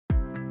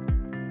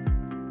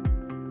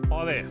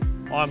Hi there,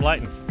 I'm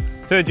Leighton,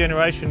 third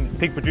generation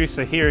pig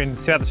producer here in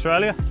South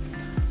Australia.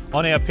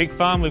 On our pig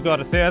farm we've got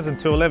 1,000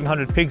 to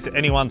 1,100 pigs at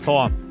any one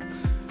time.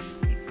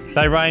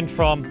 They range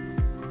from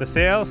the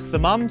sows, the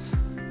mums,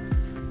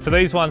 to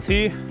these ones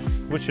here,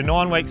 which are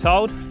 9 weeks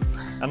old,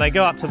 and they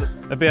go up to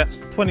about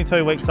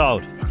 22 weeks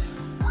old.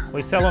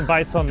 We sell them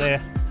based on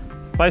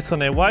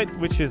their weight,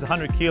 which is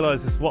 100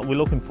 kilos is what we're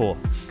looking for.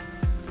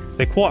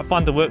 They're quite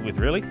fun to work with,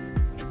 really.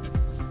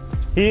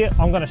 Here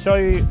I'm going to show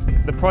you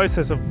the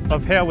process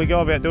of how we go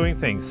about doing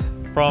things,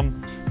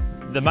 from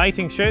the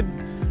mating shed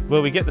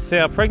where we get the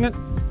sow pregnant,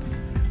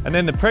 and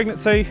then the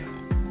pregnancy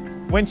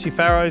when she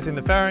farrows in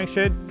the farrowing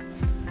shed,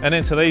 and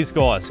then to these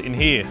guys in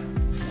here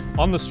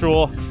on the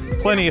straw,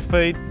 plenty of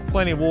feed,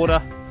 plenty of water,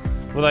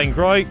 where they can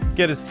grow,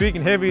 get as big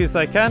and heavy as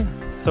they can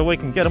so we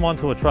can get them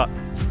onto a truck.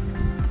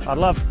 I'd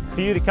love for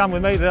you to come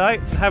with me today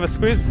and have a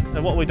squiz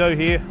at what we do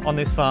here on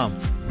this farm.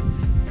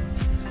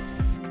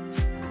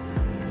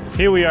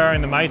 Here we are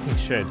in the mating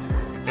shed.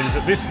 It is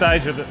at this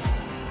stage of the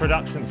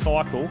production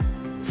cycle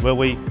where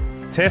we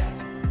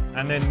test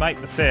and then mate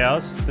the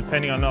sows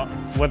depending on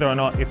whether or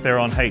not if they're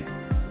on heat.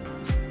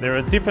 There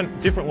are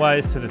different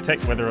ways to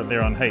detect whether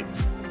they're on heat.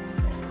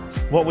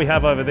 What we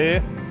have over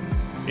there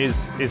is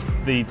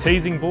the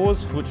teasing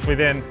bores, which we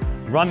then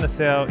run the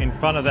sow in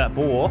front of that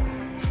bore,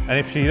 and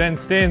if she then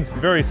stands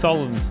very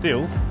solid and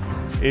still,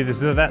 it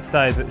is at that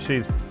stage that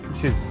she's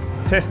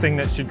testing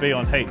that she'd be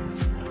on heat.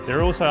 There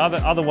are also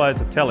other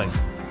ways of telling.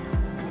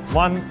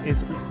 One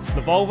is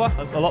the vulva,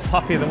 a lot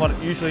puffier than what it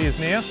usually is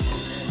now.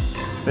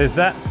 There's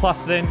that,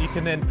 plus then you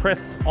can then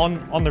press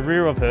on the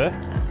rear of her,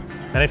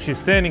 and if she's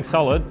standing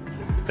solid,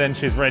 then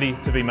she's ready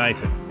to be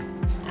mated.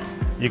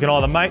 You can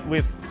either mate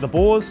with the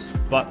bores,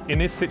 but in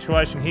this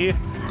situation here,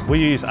 we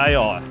use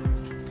AI,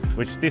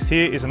 which this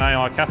here is an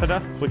AI catheter,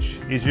 which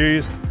is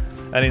used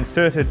and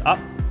inserted up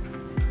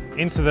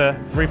into the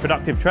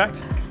reproductive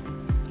tract.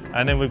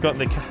 And then we've got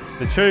the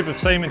tube of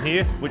semen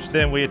here, which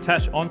then we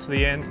attach onto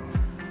the end.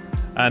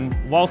 And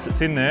whilst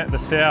it's in there, the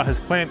sow has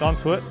clamped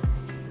onto it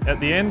at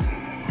the end,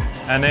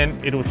 and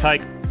then it'll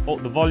take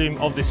the volume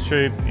of this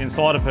tube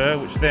inside of her,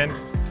 which then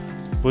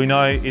we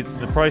know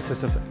the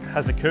process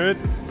has occurred,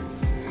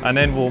 and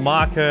then we'll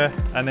mark her,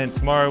 and then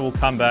tomorrow we'll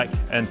come back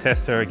and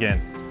test her again.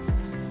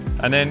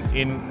 And then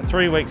in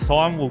 3 weeks'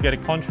 time, we'll get a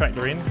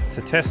contractor in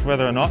to test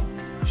whether or not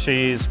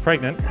she is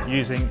pregnant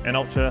using an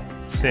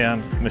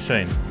ultrasound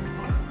machine.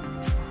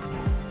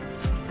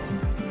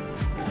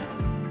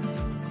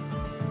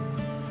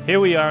 Here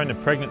we are in the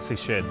pregnancy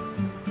shed.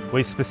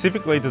 We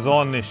specifically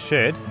designed this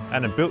shed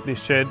and have built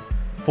this shed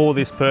for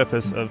this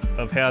purpose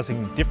of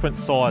housing different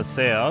sized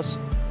sows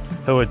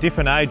who are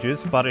different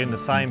ages but in the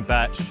same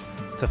batch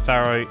to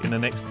farrow in the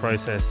next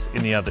process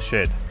in the other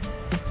shed.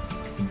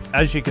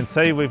 As you can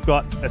see, we've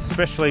got a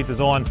specially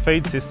designed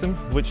feed system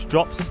which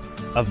drops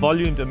a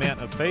volumed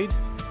amount of feed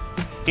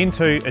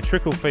into a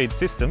trickle feed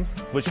system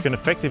which can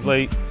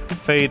effectively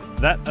feed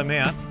that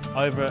amount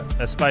over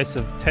a space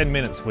of 10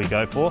 minutes we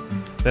go for.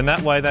 Then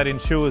that way that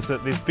ensures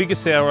that this bigger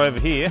sow over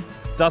here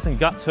doesn't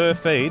guts her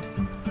feed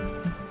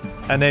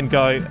and then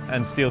go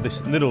and steal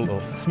this little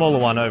or smaller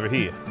one over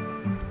here.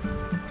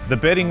 The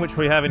bedding which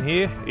we have in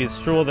here is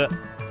straw that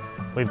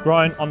we've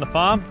grown on the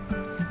farm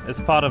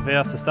as part of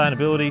our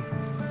sustainability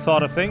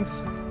side of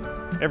things.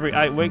 Every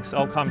 8 weeks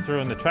I'll come through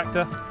in the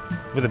tractor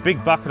with a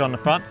big bucket on the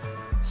front,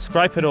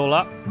 scrape it all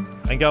up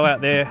and go out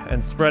there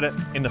and spread it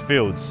in the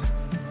fields.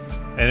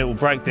 And it will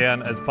break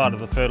down as part of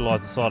the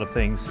fertiliser side of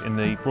things in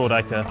the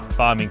broadacre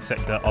farming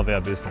sector of our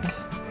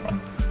business.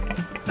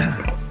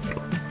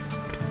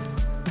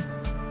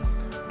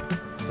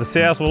 The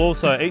sows will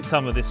also eat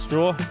some of this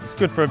straw. It's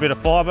good for a bit of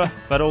fibre,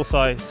 but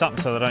also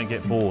something so they don't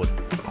get bored.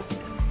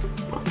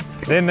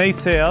 Then these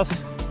sows,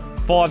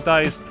 5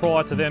 days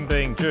prior to them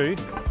being due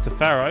to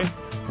farrow,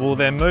 we'll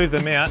then move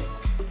them out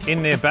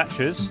in their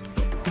batches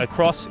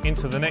across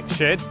into the next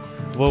shed.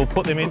 We'll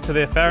put them into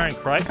their farrowing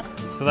crate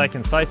so they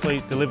can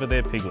safely deliver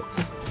their piglets.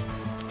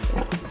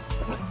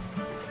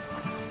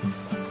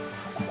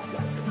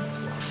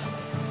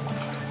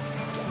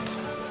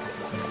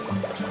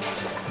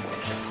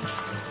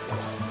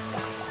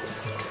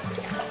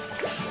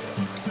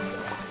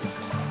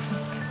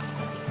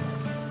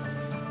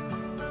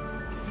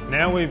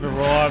 Now we've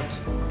arrived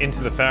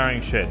into the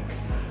farrowing shed.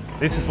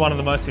 This is one of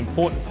the most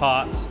important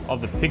parts of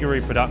the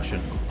piggery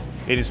production.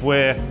 It is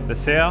where the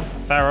sow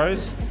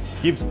farrows,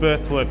 gives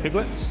birth to her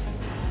piglets,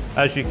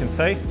 as you can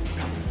see.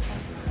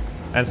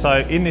 And so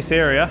in this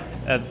area,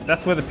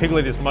 that's where the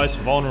piglet is most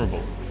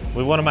vulnerable.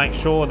 We want to make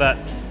sure that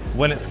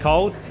when it's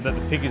cold, that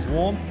the pig is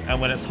warm,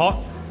 and when it's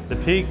hot, the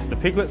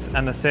piglets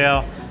and the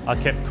sow are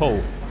kept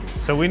cool.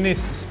 So in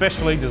this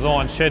specially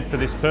designed shed for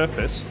this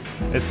purpose,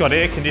 it's got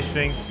air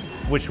conditioning,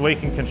 which we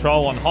can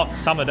control on hot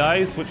summer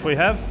days, which we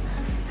have.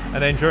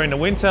 And then during the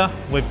winter,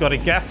 we've got a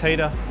gas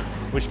heater,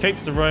 which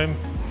keeps the room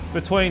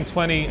between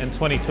 20 and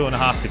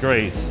 22.5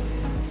 degrees.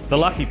 The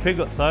lucky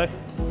piglets though,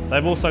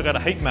 they've also got a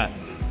heat mat,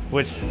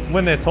 which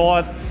when they're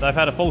tired, they've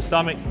had a full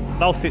stomach,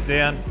 they'll sit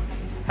down,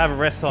 have a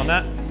rest on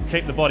that,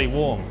 keep the body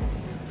warm.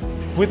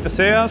 With the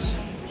sows,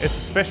 It's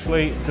a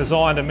specially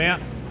designed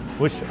amount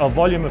of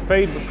volume of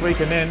feed which we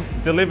can then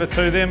deliver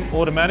to them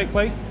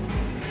automatically.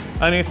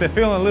 And if they're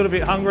feeling a little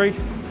bit hungry,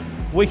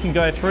 we can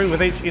go through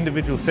with each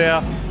individual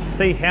sow,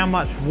 see how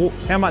much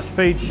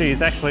feed she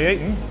has actually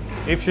eaten.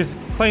 If she's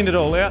cleaned it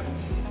all out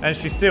and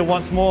she still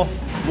wants more,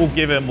 we'll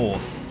give her more.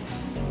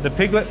 The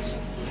piglets,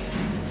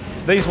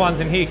 these ones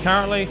in here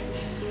currently,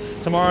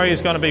 tomorrow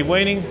is going to be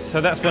weaning, so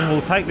that's when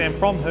we'll take them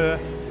from her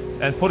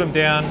and put them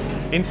down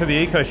into the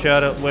eco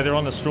shelter where they're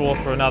on the straw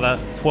for another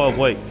 12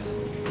 weeks.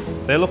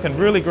 They're looking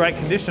really great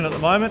condition at the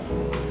moment,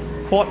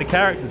 quite the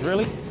characters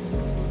really.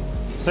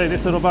 See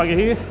this little bugger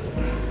here?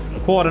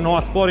 Quite a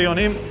nice body on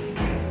him.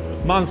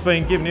 Mum's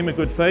been giving him a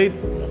good feed,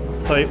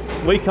 so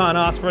we can't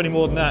ask for any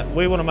more than that.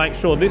 We want to make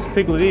sure this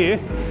piglet here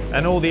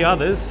and all the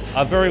others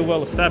are very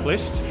well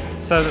established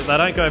so that they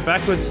don't go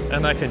backwards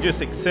and they can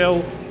just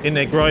excel in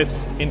their growth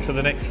into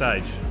the next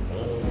stage.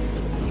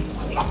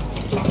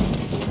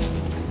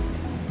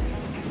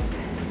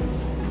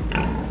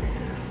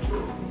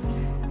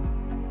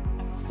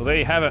 Well, there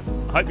you have it.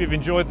 I hope you've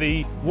enjoyed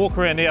the walk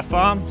around our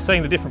farm,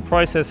 seeing the different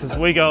processes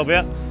we go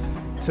about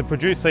to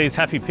produce these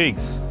happy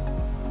pigs.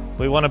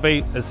 We want to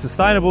be as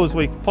sustainable as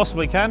we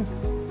possibly can,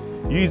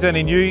 use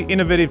any new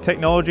innovative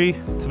technology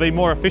to be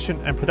more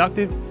efficient and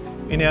productive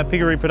in our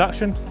piggery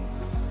production.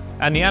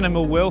 And the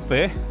animal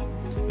welfare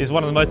is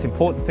one of the most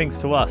important things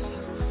to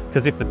us,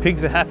 because if the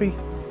pigs are happy,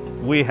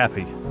 we're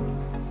happy.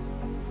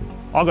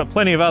 I've got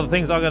plenty of other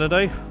things I've got to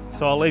do,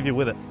 so I'll leave you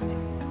with it.